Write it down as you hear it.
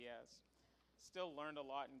still learned a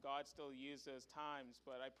lot, and God still used those times.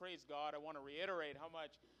 But I praise God. I want to reiterate how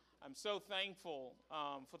much I'm so thankful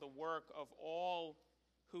for the work of all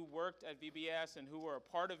who worked at VBS and who were a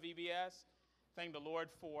part of VBS. Thank the Lord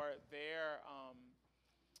for their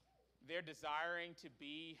desiring to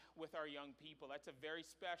be with our young people. That's a very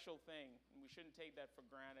special thing, and we shouldn't take that for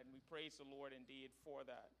granted, and we praise the Lord indeed for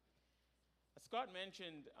that. As Scott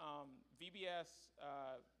mentioned, VBS,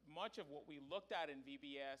 much of what we looked at in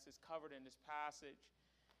VBS is covered in this passage.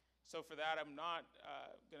 So for that, I'm not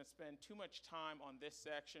going to spend too much time on this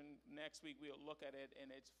section. Next week, we'll look at it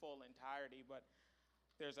in its full entirety, but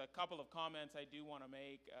there's a couple of comments I do want to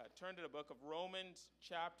make. Turn to the book of Romans,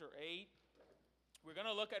 chapter 8. We're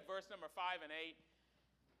going to look at verse number 5 and 8.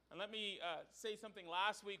 And let me say something.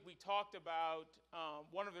 Last week, we talked about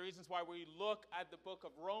one of the reasons why we look at the book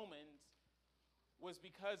of Romans was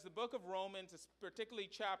because the book of Romans, particularly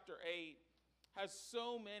chapter 8, has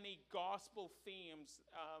so many gospel themes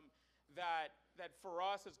that for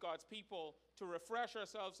us as God's people to refresh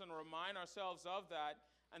ourselves and remind ourselves of that,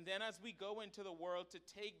 and then as we go into the world to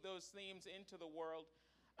take those themes into the world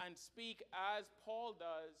and speak as Paul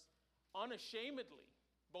does, unashamedly,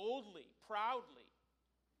 boldly, proudly,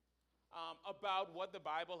 about what the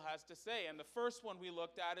Bible has to say. And the first one we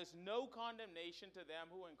looked at is no condemnation to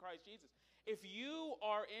them who are in Christ Jesus. If you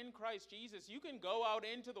are in Christ Jesus, you can go out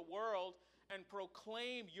into the world and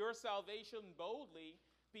proclaim your salvation boldly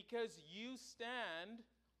because you stand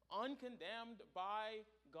uncondemned by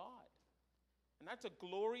God. And that's a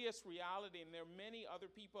glorious reality, and there are many other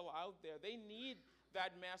people out there. They need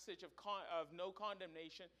that message of no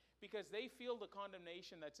condemnation because they feel the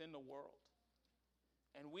condemnation that's in the world.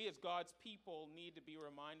 And we as God's people need to be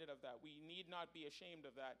reminded of that. We need not be ashamed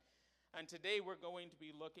of that. And today we're going to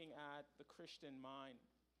be looking at the Christian mind.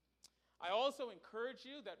 I also encourage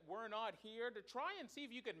you that we're not here to try and see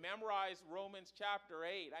if you can memorize Romans chapter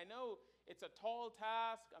 8. I know it's a tall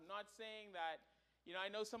task. I'm not saying that,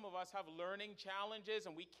 I know some of us have learning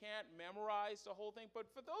challenges and we can't memorize the whole thing.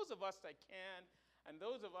 But for those of us that can and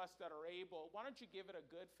those of us that are able, why don't you give it a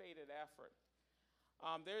good fated effort?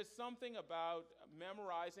 There's something about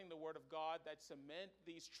memorizing the Word of God that cement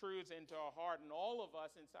these truths into our heart. And all of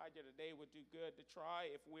us inside here today would do good to try,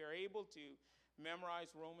 if we're able to, memorize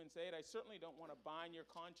Romans 8. I certainly don't want to bind your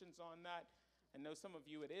conscience on that. I know some of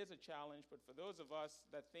you it is a challenge, but for those of us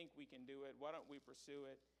that think we can do it, why don't we pursue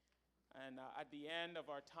it? And at the end of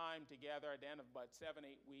our time together, at the end of about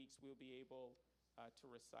 7-8 weeks, we'll be able to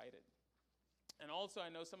recite it. And also, I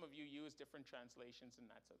know some of you use different translations, and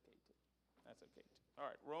that's okay too. That's okay too. All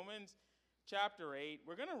right, Romans chapter 8.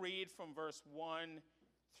 We're going to read from verse 1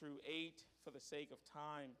 through 8 for the sake of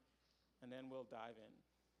time, and then we'll dive in.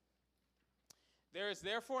 There is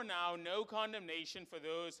therefore now no condemnation for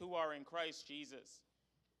those who are in Christ Jesus.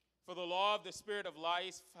 For the law of the Spirit of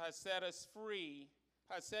life has set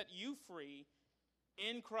you free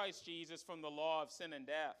in Christ Jesus from the law of sin and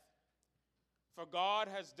death. For God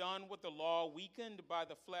has done what the law, weakened by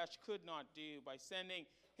the flesh, could not do, by sending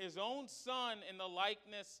his own Son in the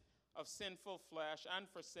likeness of sinful flesh, and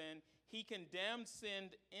for sin, he condemned sin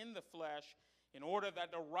in the flesh, in order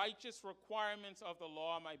that the righteous requirements of the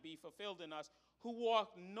law might be fulfilled in us, who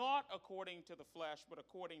walk not according to the flesh, but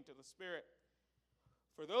according to the Spirit.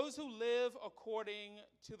 For those who live according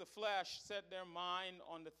to the flesh set their mind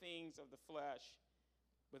on the things of the flesh,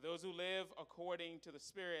 but those who live according to the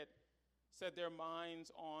Spirit set their minds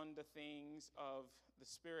on the things of the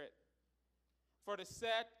Spirit. For to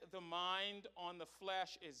set the mind on the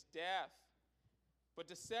flesh is death, but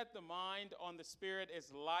to set the mind on the Spirit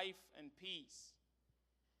is life and peace.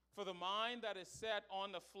 For the mind that is set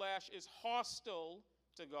on the flesh is hostile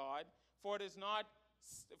to God, for it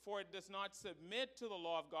does not submit to the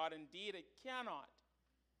law of God. Indeed, it cannot.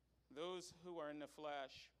 Those who are in the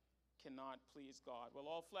flesh cannot please God. Well,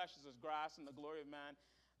 all flesh is as grass, and the glory of man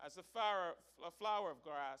as a flower of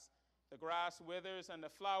grass. The grass withers and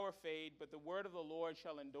the flower fade, but the word of the Lord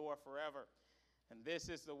shall endure forever. And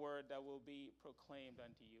this is the word that will be proclaimed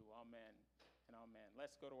unto you. Amen and amen.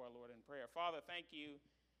 Let's go to our Lord in prayer. Father, thank you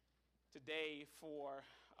today for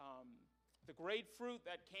the great fruit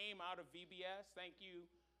that came out of VBS. Thank you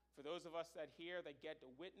for those of us that here that get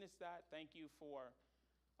to witness that. Thank you for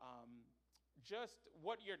just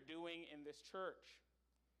what you're doing in this church.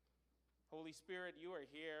 Holy Spirit, you are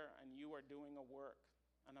here and you are doing a work.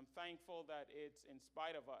 And I'm thankful that it's in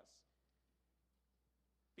spite of us.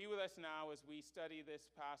 Be with us now as we study this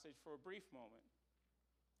passage for a brief moment.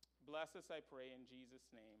 Bless us, I pray, in Jesus'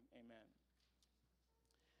 name. Amen.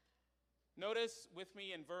 Notice with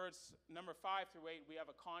me in verse number 5 through 8, we have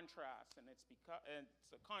a contrast, and it's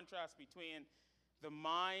a contrast between the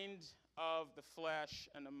mind of the flesh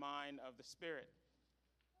and the mind of the spirit.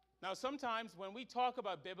 Now, sometimes when we talk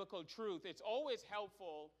about biblical truth, it's always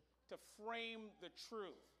helpful to frame the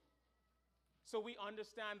truth so we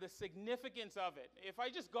understand the significance of it. If I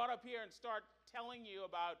just got up here and start telling you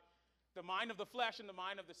about the mind of the flesh and the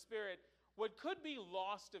mind of the spirit, what could be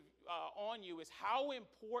lost on you is how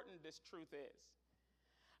important this truth is.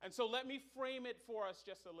 And so let me frame it for us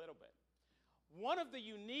just a little bit. One of the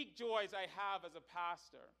unique joys I have as a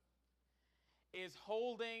pastor is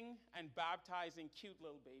holding and baptizing cute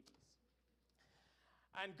little babies.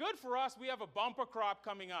 And good for us, we have a bumper crop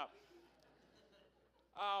coming up.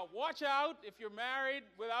 Watch out if you're married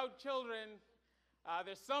without children.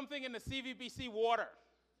 There's something in the CVBC water,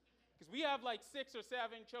 because we have like 6 or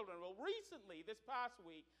 7 children. Well, recently, this past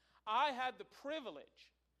week, I had the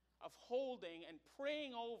privilege of holding and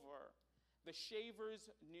praying over the shaver's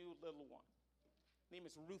new little one. Her name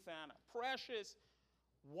is Ruth Anna. Precious,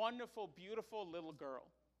 wonderful, beautiful little girl.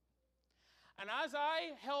 And as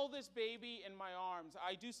I held this baby in my arms,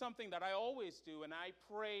 I do something that I always do, and I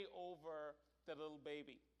pray over the little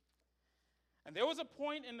baby. And there was a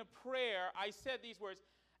point in the prayer I said these words,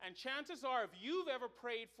 and chances are if you've ever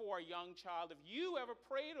prayed for a young child, if you ever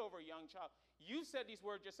prayed over a young child, you've said these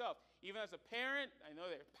words yourself. Even as a parent, I know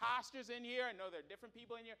there are pastors in here, I know there are different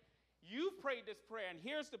people in here. You've prayed this prayer, and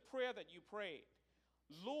here's the prayer that you prayed.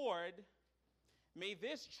 Lord, may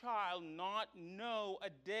this child not know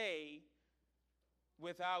a day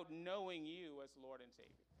without knowing you as Lord and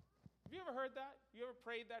Savior. Have you ever heard that? You ever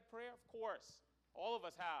prayed that prayer? Of course. All of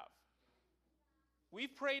us have.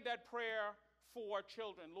 We've prayed that prayer for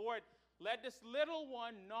children. Lord, let this little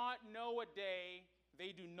one not know a day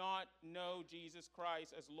they do not know Jesus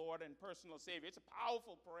Christ as Lord and personal Savior. It's a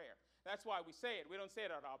powerful prayer. That's why we say it. We don't say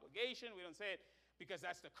it out of obligation. We don't say it because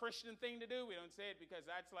that's the Christian thing to do. We don't say it because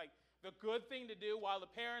that's like the good thing to do while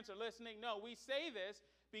the parents are listening. No, we say this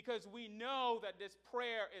because we know that this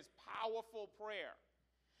prayer is powerful prayer.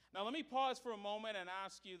 Now, let me pause for a moment and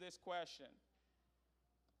ask you this question.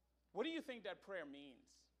 What do you think that prayer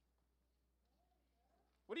means?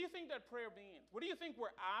 What do you think that prayer means? What do you think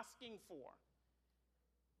we're asking for?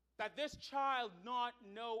 That this child not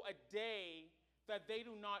know a day that they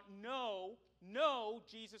do not know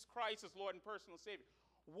Jesus Christ as Lord and personal Savior.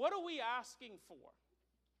 What are we asking for?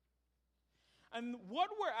 And what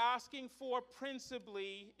we're asking for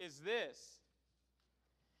principally is this: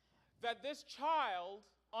 that this child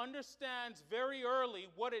understands very early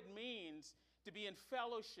what it means to be in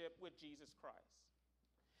fellowship with Jesus Christ.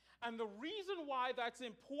 And the reason why that's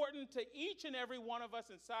important to each and every one of us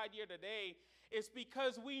inside here today is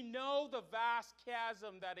because we know the vast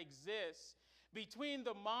chasm that exists between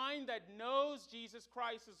the mind that knows Jesus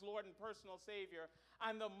Christ as Lord and personal Savior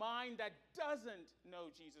and the mind that doesn't know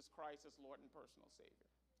Jesus Christ as Lord and personal Savior.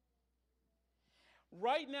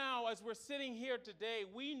 Right now, as we're sitting here today,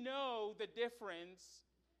 we know the difference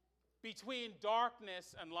between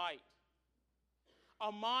darkness and light.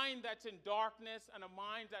 A mind that's in darkness and a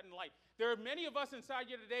mind that's in light. There are many of us inside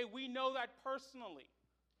here today, we know that personally.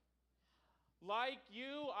 Like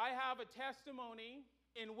you, I have a testimony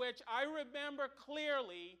in which I remember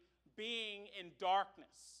clearly being in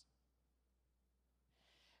darkness.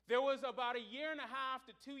 There was about 1.5 years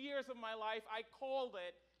to 2 years of my life, I called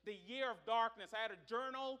it the year of darkness. I had a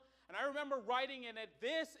journal, and I remember writing in it,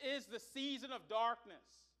 this is the season of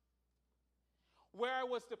darkness, where I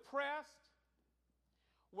was depressed,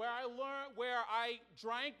 where I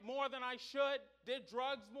drank more than I should, did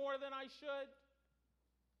drugs more than I should.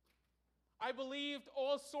 I believed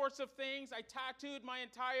all sorts of things. I tattooed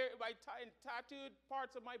tattooed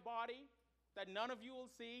parts of my body that none of you will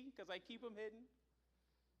see because I keep them hidden.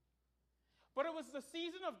 But it was the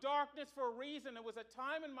season of darkness for a reason. It was a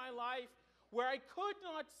time in my life where I could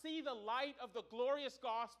not see the light of the glorious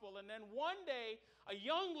gospel. And then one day, a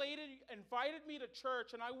young lady invited me to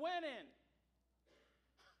church, and I went in.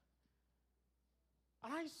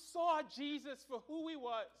 And I saw Jesus for who he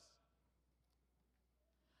was.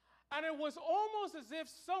 And it was almost as if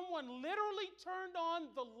someone literally turned on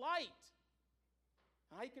the light.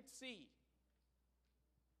 I could see.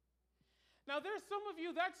 Now, there's some of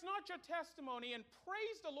you, that's not your testimony, and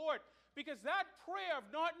praise the Lord, because that prayer of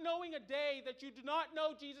not knowing a day that you do not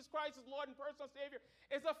know Jesus Christ as Lord and personal Savior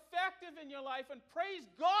is effective in your life, and praise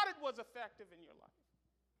God it was effective in your life.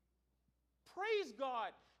 Praise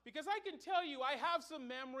God, because I can tell you I have some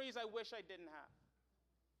memories I wish I didn't have.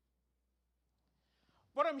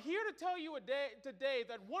 But I'm here to tell you today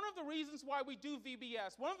that one of the reasons why we do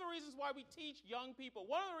VBS, one of the reasons why we teach young people,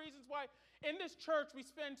 one of the reasons why in this church we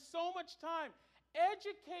spend so much time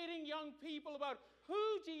educating young people about who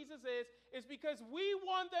Jesus is because we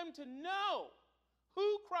want them to know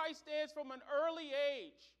who Christ is from an early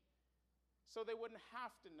age so they wouldn't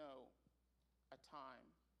have to know a time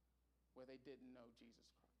where they didn't know Jesus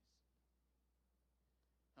Christ.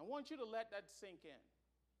 I want you to let that sink in,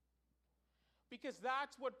 because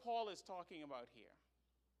that's what Paul is talking about here.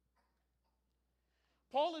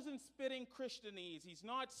 Paul isn't splitting Christianese. He's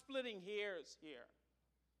not splitting hairs here.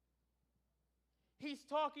 He's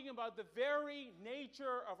talking about the very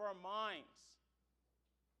nature of our minds.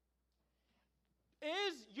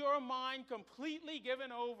 Is your mind completely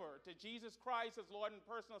given over to Jesus Christ as Lord and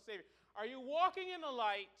personal Savior? Are you walking in the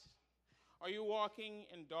light? Are you walking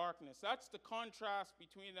in darkness? That's the contrast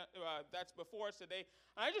between that's before us today.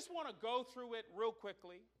 And I just want to go through it real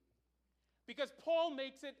quickly because Paul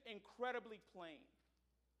makes it incredibly plain.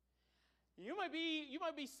 You might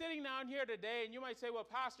be sitting down here today and you might say, well,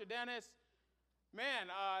 Pastor Dennis, man,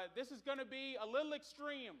 this is going to be a little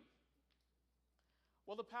extreme.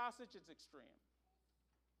 Well, the passage is extreme.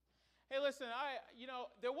 Hey, listen,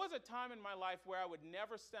 there was a time in my life where I would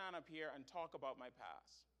never stand up here and talk about my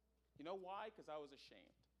past. You know why? Because I was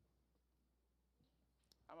ashamed.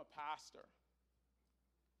 I'm a pastor.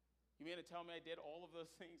 You mean to tell me I did all of those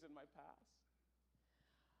things in my past?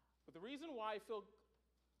 But the reason why I feel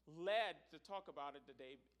led to talk about it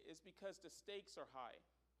today is because the stakes are high.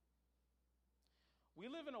 We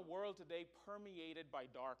live in a world today permeated by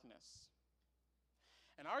darkness.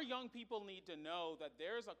 And our young people need to know that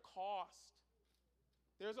there's a cost.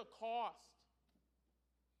 There's a cost.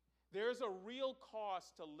 There's a real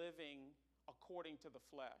cost to living according to the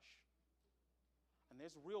flesh. And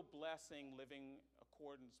there's real blessing living in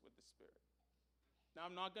accordance with the Spirit. Now,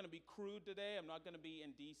 I'm not going to be crude today. I'm not going to be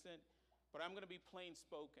indecent. But I'm going to be plain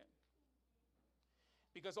spoken.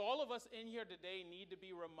 Because all of us in here today need to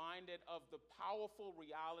be reminded of the powerful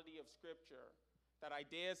reality of Scripture, that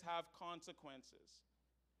ideas have consequences.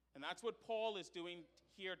 And that's what Paul is doing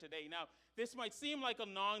here today. Now, this might seem like a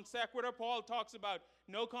non sequitur. Paul talks about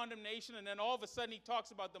no condemnation, and then all of a sudden he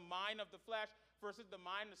talks about the mind of the flesh versus the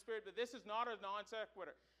mind of the Spirit. But this is not a non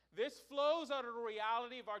sequitur. This flows out of the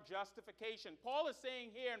reality of our justification. Paul is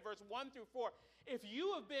saying here in verse 1 through 4, if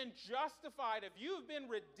you have been justified, if you have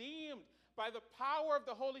been redeemed by the power of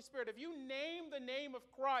the Holy Spirit, if you name the name of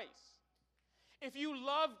Christ, if you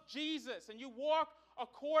love Jesus and you walk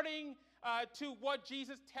according to what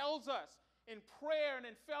Jesus tells us in prayer and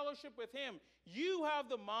in fellowship with Him, you have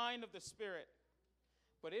the mind of the Spirit.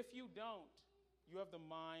 But if you don't, you have the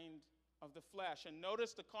mind of the flesh. And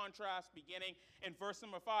notice the contrast beginning in verse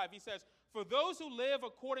number 5. He says, for those who live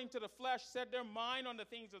according to the flesh set their mind on the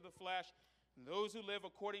things of the flesh, and those who live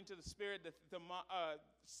according to the Spirit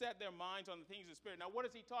set their minds on the things of the Spirit. Now, what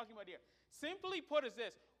is he talking about here? Simply put is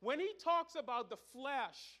this. When he talks about the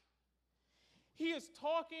flesh, he is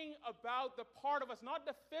talking about the part of us, not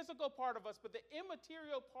the physical part of us, but the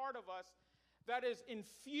immaterial part of us that is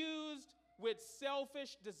infused with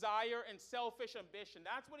selfish desire and selfish ambition.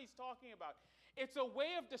 That's what he's talking about. It's a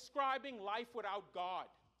way of describing life without God.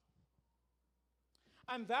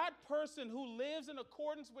 And that person who lives in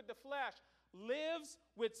accordance with the flesh lives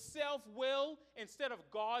with self-will instead of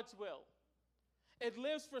God's will. It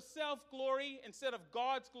lives for self-glory instead of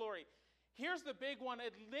God's glory. Here's the big one.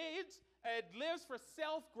 It lives for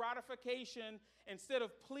self-gratification instead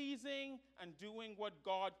of pleasing and doing what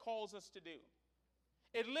God calls us to do.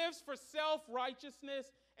 It lives for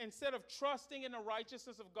self-righteousness instead of trusting in the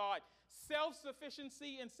righteousness of God.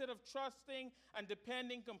 Self-sufficiency instead of trusting and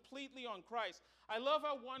depending completely on Christ. I love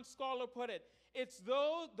how one scholar put it. It's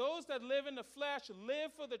those that live in the flesh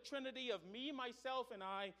live for the Trinity of me, myself, and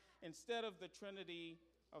I, instead of the Trinity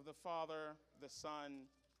of the Father, the Son,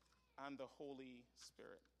 and the Holy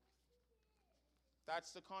Spirit.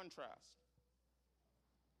 That's the contrast.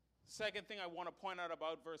 Second thing I want to point out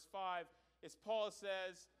about verse 5 is Paul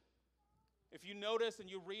says, if you notice and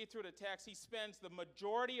you read through the text, he spends the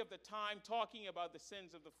majority of the time talking about the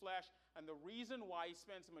sins of the flesh. And the reason why he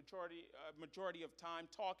spends the majority of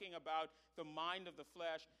time talking about the mind of the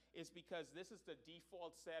flesh is because this is the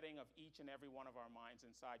default setting of each and every one of our minds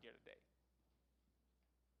inside here today.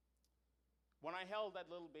 When I held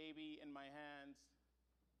that little baby in my hands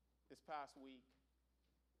this past week,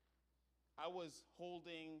 I was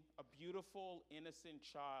holding a beautiful, innocent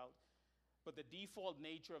child. But the default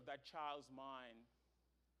nature of that child's mind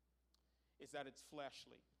is that it's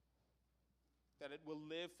fleshly, that it will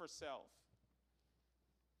live for self.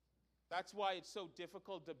 That's why it's so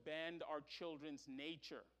difficult to bend our children's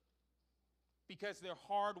nature, because they're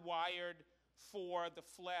hardwired for the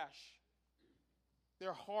flesh.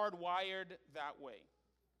 They're hardwired that way.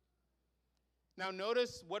 Now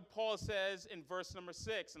notice what Paul says in verse number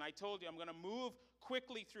 6. And I told you I'm going to move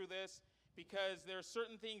quickly through this because there are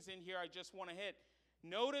certain things in here I just want to hit.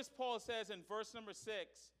 Notice Paul says in verse number 6,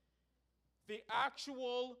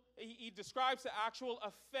 he describes the actual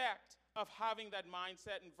effect of having that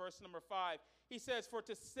mindset in verse number 5. He says, for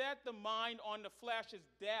to set the mind on the flesh is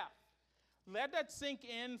death. Let that sink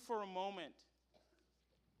in for a moment.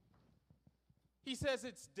 He says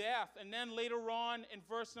it's death. And then later on in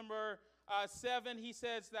verse number 7, he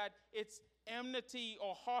says that it's enmity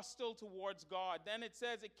or hostile towards God. Then it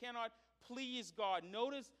says it cannot please God.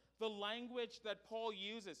 Notice the language that Paul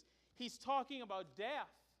uses. He's talking about death.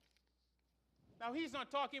 Now, he's not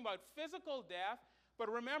talking about physical death, but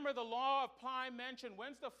remember the law of prime mention.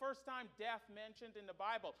 When's the first time death mentioned in the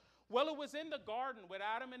Bible? Well, it was in the garden with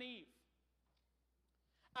Adam and Eve.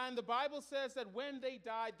 And the Bible says that when they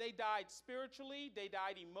died spiritually, they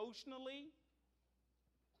died emotionally.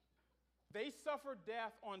 They suffered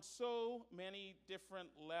death on so many different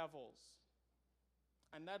levels.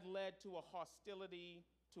 And that led to a hostility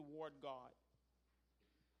toward God.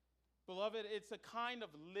 Beloved, it's a kind of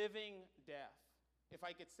living death, if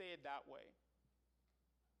I could say it that way.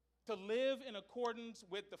 To live in accordance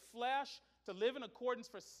with the flesh, to live in accordance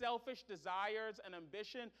for selfish desires and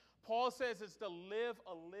ambition, Paul says it's to live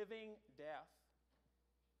a living death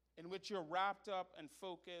in which you're wrapped up and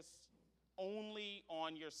focused only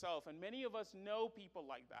on yourself. And many of us know people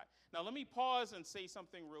like that. Now, let me pause and say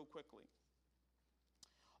something real quickly.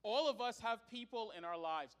 All of us have people in our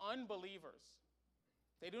lives, unbelievers.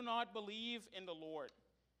 They do not believe in the Lord.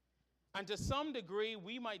 And to some degree,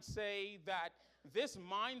 we might say that this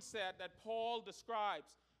mindset that Paul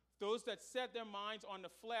describes, those that set their minds on the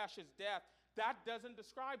flesh is death, that doesn't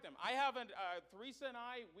describe them. I haven't, Teresa and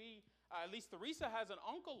I, at least Teresa has an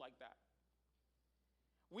uncle like that.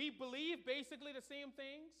 We believe basically the same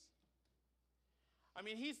things. I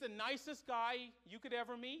mean, he's the nicest guy you could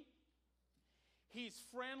ever meet. He's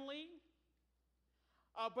friendly,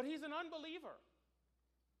 but he's an unbeliever.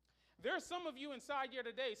 There are some of you inside here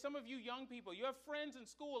today, some of you young people, you have friends in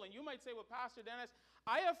school, and you might say, well, Pastor Dennis,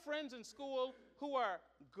 I have friends in school who are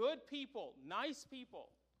good people, nice people.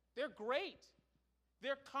 They're great.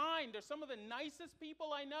 They're kind. They're some of the nicest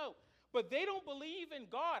people I know. But they don't believe in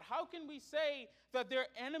God. How can we say that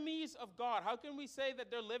they're enemies of God? How can we say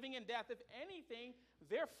that they're living in death? If anything,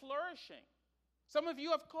 they're flourishing. Some of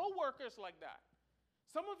you have co-workers like that.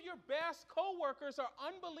 Some of your best co-workers are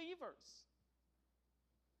unbelievers.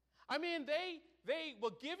 I mean, they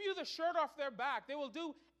will give you the shirt off their back. They will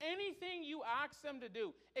do anything you ask them to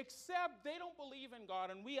do, except they don't believe in God.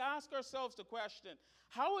 And we ask ourselves the question,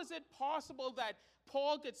 how is it possible that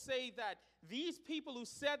Paul could say that these people who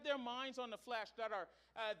set their minds on the flesh,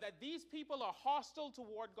 that these people are hostile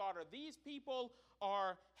toward God, or these people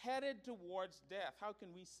are headed towards death? How can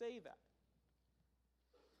we say that?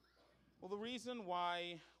 Well, the reason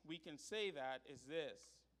why we can say that is this.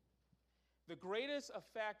 The greatest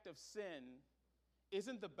effect of sin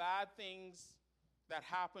isn't the bad things that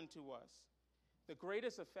happen to us. The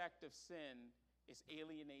greatest effect of sin is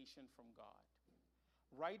alienation from God.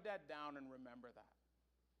 Write that down and remember that.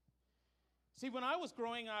 See, when I was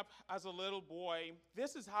growing up as a little boy,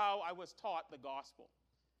 this is how I was taught the gospel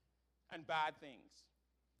and bad things.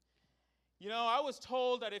 You know, I was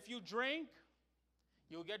told that if you drink,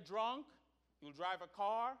 you'll get drunk, you'll drive a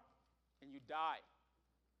car, and you die.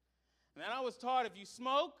 And then I was taught if you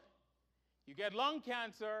smoke, you get lung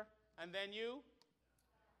cancer, and then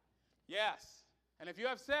yes. And if you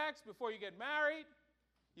have sex before you get married,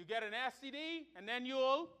 you get an STD, and then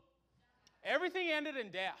everything ended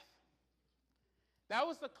in death. That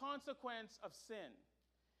was the consequence of sin.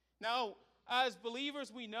 Now, as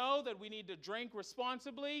believers, we know that we need to drink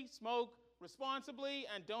responsibly, smoke responsibly,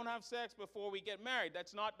 and don't have sex before we get married.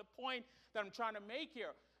 That's not the point that I'm trying to make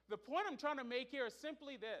here. The point I'm trying to make here is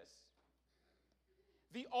simply this.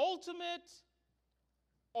 The ultimate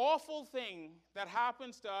awful thing that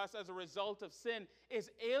happens to us as a result of sin is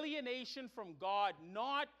alienation from God,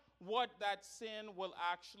 not what that sin will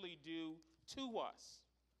actually do to us.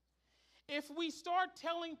 If we start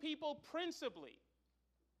telling people principally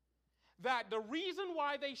that the reason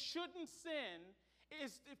why they shouldn't sin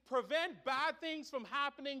is to prevent bad things from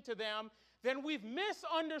happening to them, then we've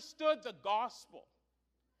misunderstood the gospel.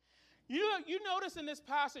 You notice in this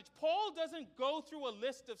passage, Paul doesn't go through a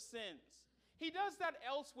list of sins. He does that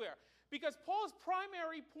elsewhere because Paul's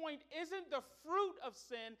primary point isn't the fruit of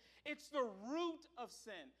sin, it's the root of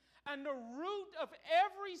sin. And the root of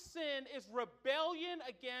every sin is rebellion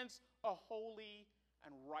against a holy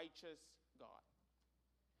and righteous God.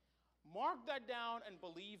 Mark that down and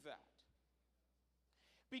believe that.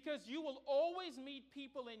 Because you will always meet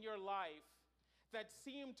people in your life that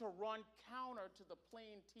seem to run counter to the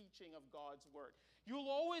plain teaching of God's word. You'll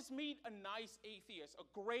always meet a nice atheist, a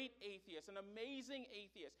great atheist, an amazing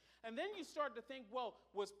atheist. And then you start to think, well,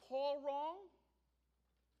 was Paul wrong?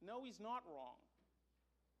 No, he's not wrong.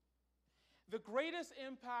 The greatest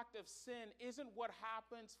impact of sin isn't what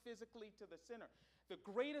happens physically to the sinner. The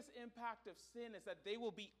greatest impact of sin is that they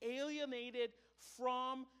will be alienated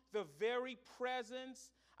from the very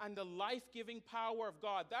presence and the life-giving power of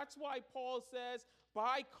God. That's why Paul says,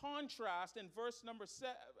 by contrast, in verse number 6,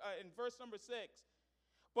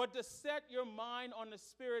 but to set your mind on the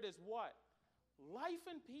Spirit is what? Life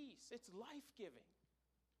and peace. It's life-giving.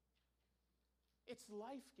 It's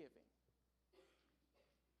life-giving.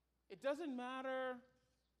 It doesn't matter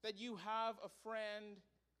that you have a friend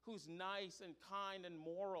who's nice and kind and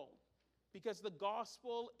moral, because the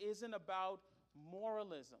gospel isn't about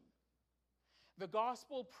moralism. The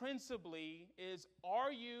gospel principally is,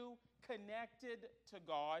 are you connected to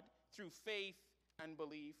God through faith and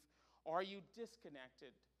belief, or are you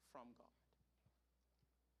disconnected from God?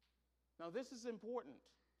 Now, this is important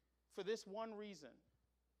for this one reason.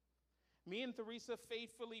 Me and Theresa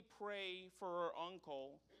faithfully pray for her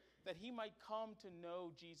uncle that he might come to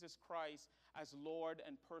know Jesus Christ as Lord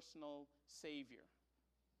and personal Savior.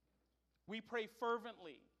 We pray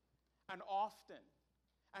fervently and often.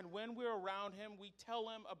 And when we're around him, we tell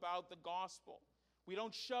him about the gospel. We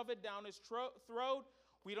don't shove it down his throat.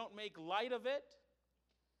 We don't make light of it.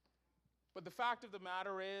 But the fact of the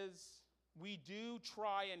matter is, we do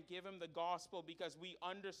try and give him the gospel because we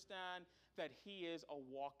understand that he is a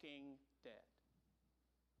walking dead.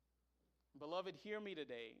 Beloved, hear me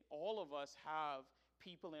today. All of us have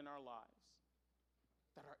people in our lives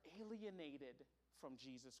that are alienated from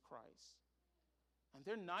Jesus Christ. And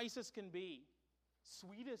they're nice as can be,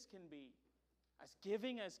 sweet as can be, as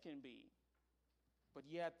giving as can be, but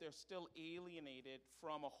yet they're still alienated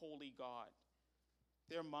from a holy God.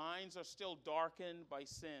 Their minds are still darkened by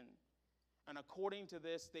sin, and according to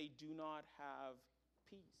this, they do not have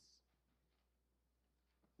peace.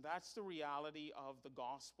 That's the reality of the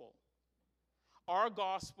gospel. Our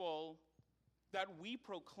gospel that we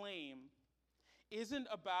proclaim isn't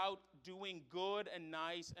about doing good and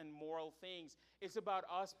nice and moral things. It's about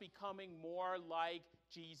us becoming more like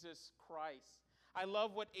Jesus Christ. I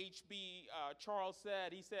love what H.B. Charles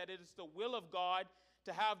said. He said, it is the will of God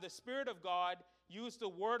to have the Spirit of God use the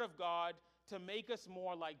Word of God to make us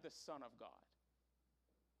more like the Son of God.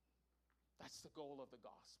 That's the goal of the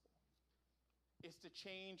gospel, is to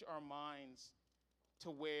change our minds to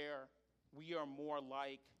where we are more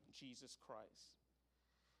like Jesus Christ.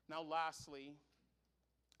 Now, lastly,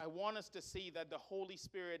 I want us to see that the Holy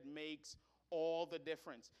Spirit makes all the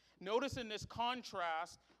difference. Notice in this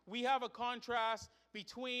contrast, we have a contrast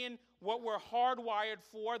between what we're hardwired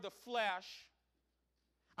for, the flesh,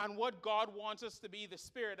 and what God wants us to be, the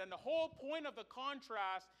Spirit. And the whole point of the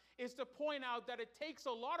contrast is to point out that it takes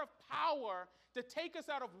a lot of power to take us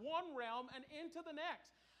out of one realm and into the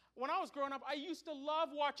next. When I was growing up, I used to love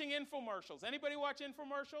watching infomercials. Anybody watch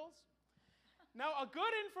infomercials? Now, a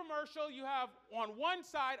good infomercial, you have on one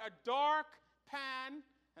side a dark pan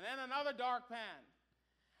and then another dark pan.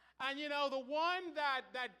 And, the one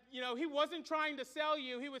that he wasn't trying to sell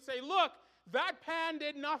you, he would say, look, that pan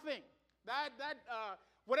did nothing.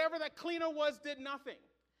 Whatever that cleaner was did nothing.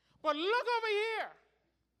 But look over here,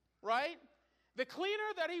 right? The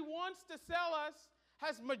cleaner that he wants to sell us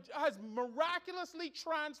has miraculously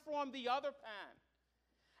transformed the other pan.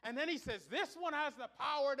 And then he says, this one has the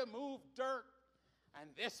power to move dirt, and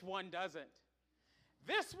this one doesn't.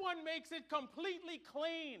 This one makes it completely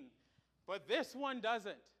clean, but this one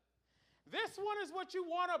doesn't. This one is what you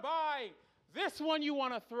want to buy. This one you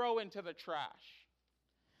want to throw into the trash.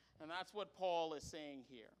 And that's what Paul is saying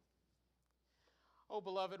here. Oh,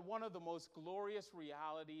 beloved, one of the most glorious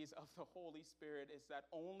realities of the Holy Spirit is that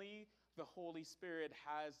only the Holy Spirit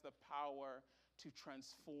has the power to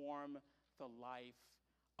transform the life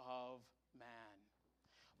of man.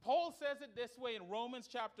 Paul says it this way in Romans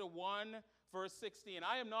chapter 1, verse 16.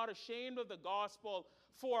 I am not ashamed of the gospel,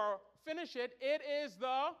 for, finish it, it is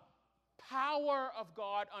the power of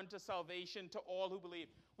God unto salvation to all who believe.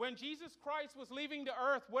 When Jesus Christ was leaving the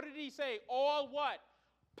earth, what did he say? All what?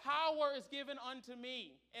 Power is given unto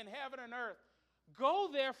me in heaven and earth. Go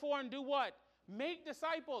therefore and do what? Make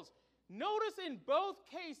disciples. Notice in both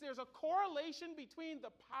cases there's a correlation between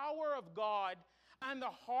the power of God and the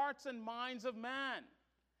hearts and minds of man.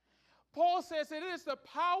 Paul says it is the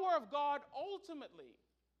power of God ultimately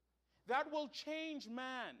that will change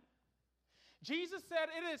man. Jesus said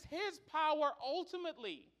it is his power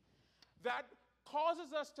ultimately that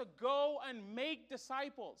causes us to go and make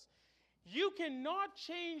disciples. You cannot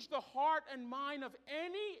change the heart and mind of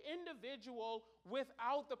any individual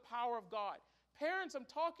without the power of God. Parents, I'm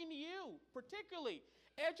talking to you particularly.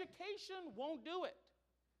 Education won't do it.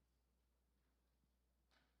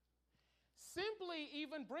 Simply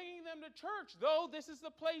even bringing them to church, though this is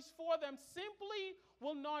the place for them, simply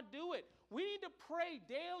will not do it. We need to pray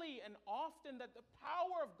daily and often that the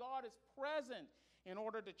power of God is present in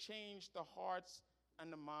order to change the hearts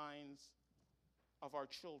and the minds of our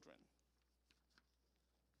children.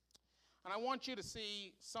 And I want you to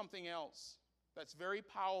see something else that's very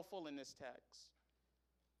powerful in this text.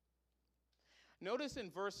 Notice in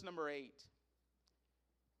verse number 8,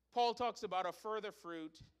 Paul talks about a further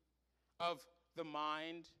fruit of the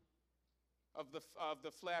mind, of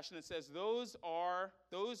the flesh, and it says, those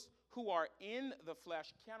who are in the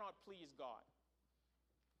flesh cannot please God.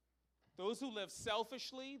 Those who live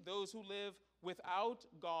selfishly, those who live without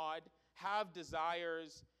God, have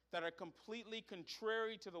desires that are completely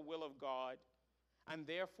contrary to the will of God, and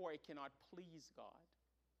therefore it cannot please God.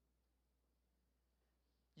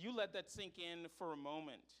 You let that sink in for a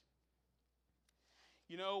moment.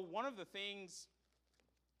 You know, one of the things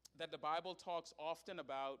that the Bible talks often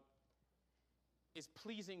about is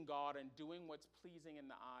pleasing God and doing what's pleasing in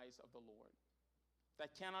the eyes of the Lord.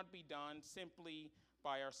 That cannot be done simply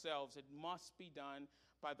by ourselves. It must be done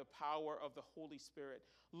by the power of the Holy Spirit.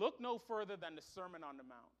 Look no further than the Sermon on the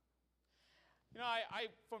Mount. You know, I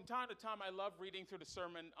from time to time, I love reading through the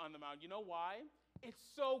Sermon on the Mount. You know why? It's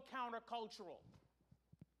so countercultural.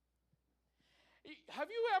 Have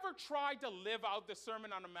you ever tried to live out the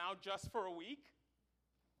Sermon on the Mount just for a week?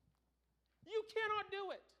 You cannot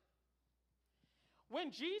do it.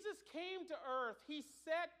 When Jesus came to earth, he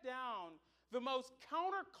set down the most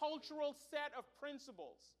countercultural set of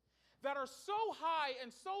principles that are so high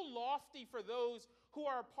and so lofty for those who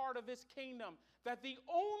are a part of his kingdom that the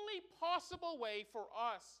only possible way for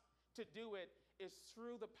us to do it is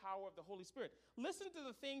through the power of the Holy Spirit. Listen to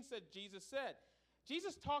the things that Jesus said.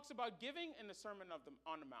 Jesus talks about giving in the Sermon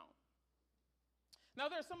on the Mount. Now,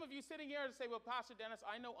 there are some of you sitting here to say, well, Pastor Dennis,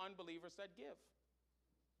 I know unbelievers that give.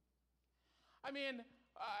 I mean,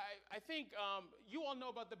 I think you all know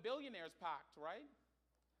about the Billionaires Pact, right?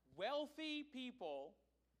 Wealthy people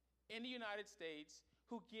in the United States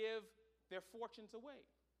who give their fortunes away.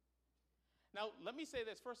 Now, let me say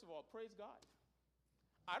this. First of all, praise God.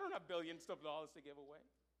 I don't have billions of dollars to give away.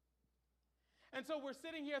 And so we're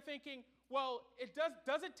sitting here thinking, well,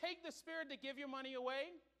 does it take the Spirit to give your money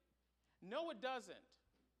away? No, it doesn't.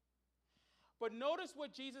 But notice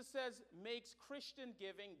what Jesus says makes Christian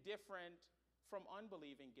giving different from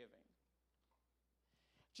unbelieving giving.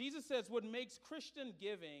 Jesus says what makes Christian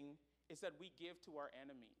giving is that we give to our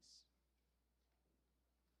enemies.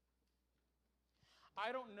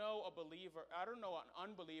 I don't know an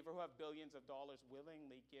unbeliever who have billions of dollars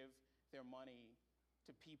willingly give their money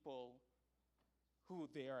to people who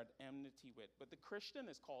they are at enmity with. But the Christian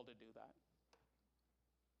is called to do that.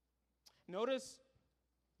 Notice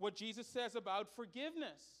what Jesus says about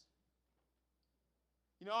forgiveness.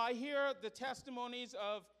 You know, I hear the testimonies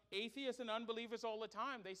of atheists and unbelievers all the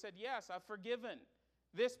time. They said, yes, I've forgiven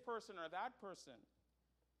this person or that person.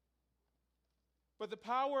 But the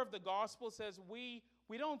power of the gospel says we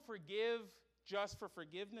don't forgive just for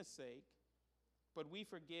forgiveness' sake, but we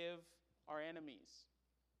forgive our enemies.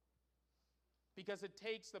 Because it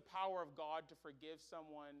takes the power of God to forgive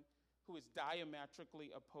someone who is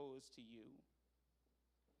diametrically opposed to you.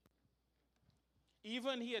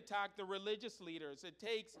 Even he attacked the religious leaders. It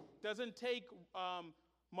doesn't take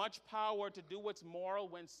much power to do what's moral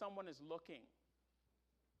when someone is looking.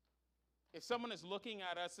 If someone is looking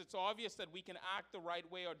at us, it's obvious that we can act the right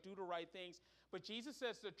way or do the right things. But Jesus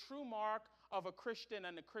says the true mark of a Christian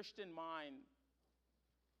and a Christian mind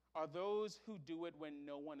are those who do it when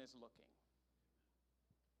no one is looking.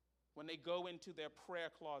 When they go into their prayer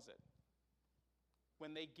closet.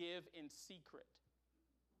 When they give in secret.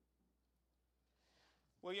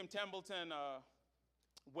 William Templeton, a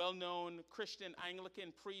well-known Christian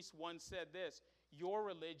Anglican priest, once said this: your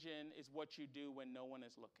religion is what you do when no one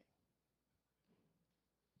is looking.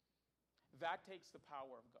 That takes the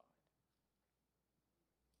power of God.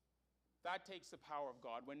 That takes the power of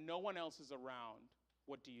God. When no one else is around,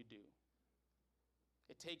 what do?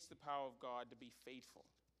 It takes the power of God to be faithful.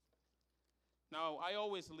 Now, I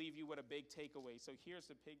always leave you with a big takeaway, so here's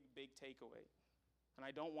the big takeaway, and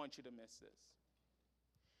I don't want you to miss this.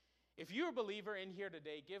 If you're a believer in here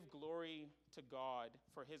today, give glory to God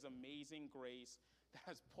for his amazing grace that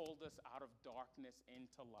has pulled us out of darkness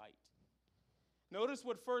into light. Notice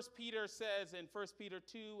what 1 Peter says in 1 Peter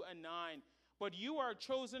 2 and 9. But you are a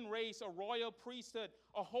chosen race, a royal priesthood,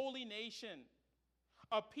 a holy nation,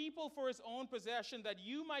 a people for his own possession, that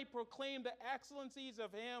you might proclaim the excellencies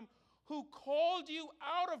of him who called you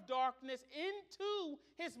out of darkness into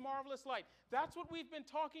his marvelous light. That's what we've been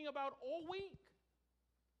talking about all week.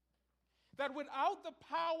 That without the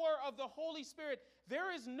power of the Holy Spirit,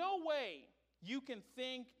 there is no way you can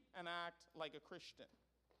think and act like a Christian.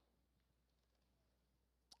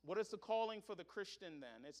 What is the calling for the Christian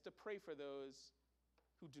then? It's to pray for those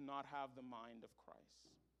who do not have the mind of Christ.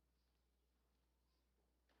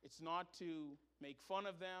 It's not to make fun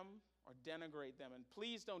of them or denigrate them. And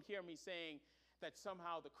please don't hear me saying that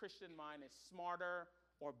somehow the Christian mind is smarter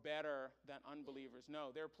or better than unbelievers. No,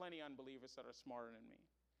 there are plenty of unbelievers that are smarter than me.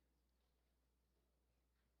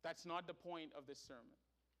 That's not the point of this sermon.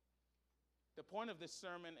 The point of this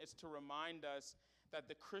sermon is to remind us that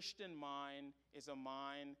the Christian mind is a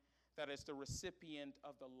mind that is the recipient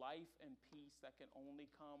of the life and peace that can only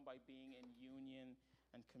come by being in union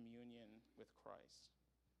and communion with Christ.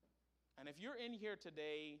 And if you're in here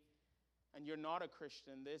today and you're not a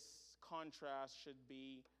Christian, this contrast should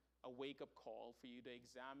be a wake-up call for you to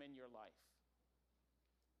examine your life.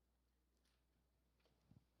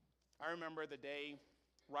 I remember the day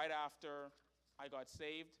right after I got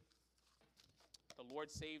saved. The Lord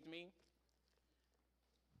saved me.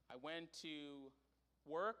 I went to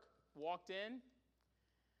work, walked in,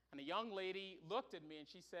 and a young lady looked at me and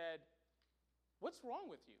she said, "What's wrong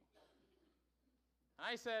with you?" And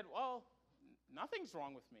I said, "Well, nothing's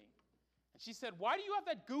wrong with me." And she said, "Why do you have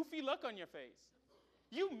that goofy look on your face?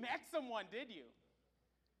 You met someone, did you?"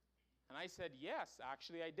 And I said, "Yes,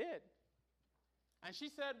 actually I did." And she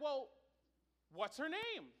said, "Well, what's her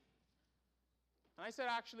name?" And I said,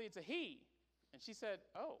 "Actually, it's a he." And she said,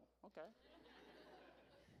 "Oh, okay."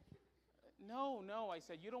 No, I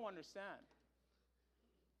said, "You don't understand.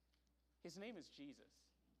 His name is Jesus."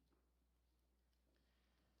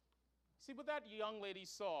 See, what that young lady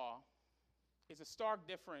saw is a stark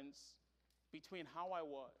difference between how I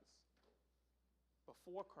was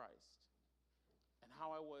before Christ and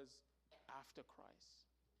how I was after Christ.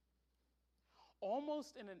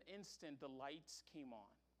 Almost in an instant, the lights came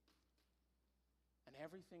on, and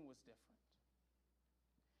everything was different.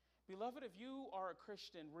 Beloved, if you are a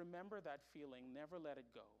Christian, remember that feeling. Never let it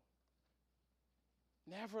go.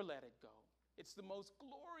 Never let it go. It's the most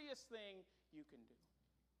glorious thing you can do.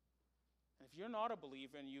 And if you're not a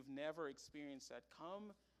believer and you've never experienced that,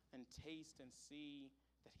 come and taste and see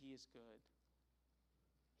that he is good.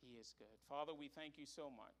 He is good. Father, we thank you so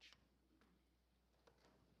much.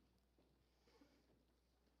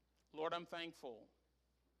 Lord, I'm thankful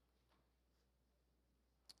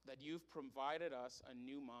that you've provided us a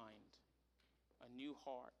new mind, a new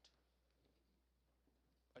heart,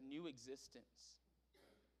 a new existence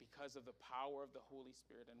because of the power of the Holy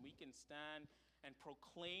Spirit. And we can stand and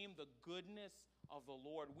proclaim the goodness of the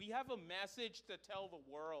Lord. We have a message to tell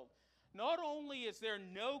the world. Not only is there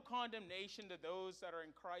no condemnation to those that are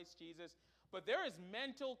in Christ Jesus, but there is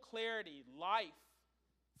mental clarity, life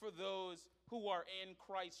for those who are in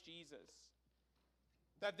Christ Jesus.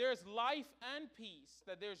 That there's life and peace,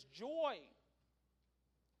 that there's joy,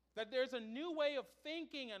 that there's a new way of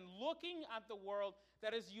thinking and looking at the world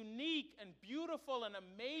that is unique and beautiful and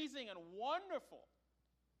amazing and wonderful.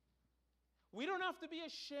 We don't have to be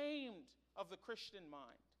ashamed of the Christian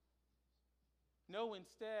mind. No,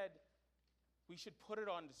 instead, we should put it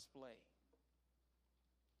on display.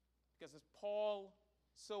 Because as Paul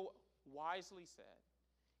so wisely said,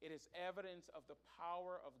 it is evidence of the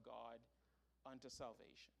power of God unto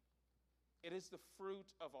salvation. It is the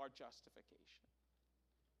fruit of our justification.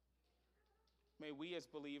 May we as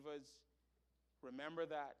believers remember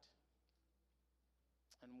that,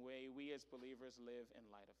 and may we as believers live in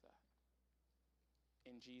light of that.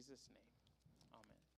 In Jesus' name.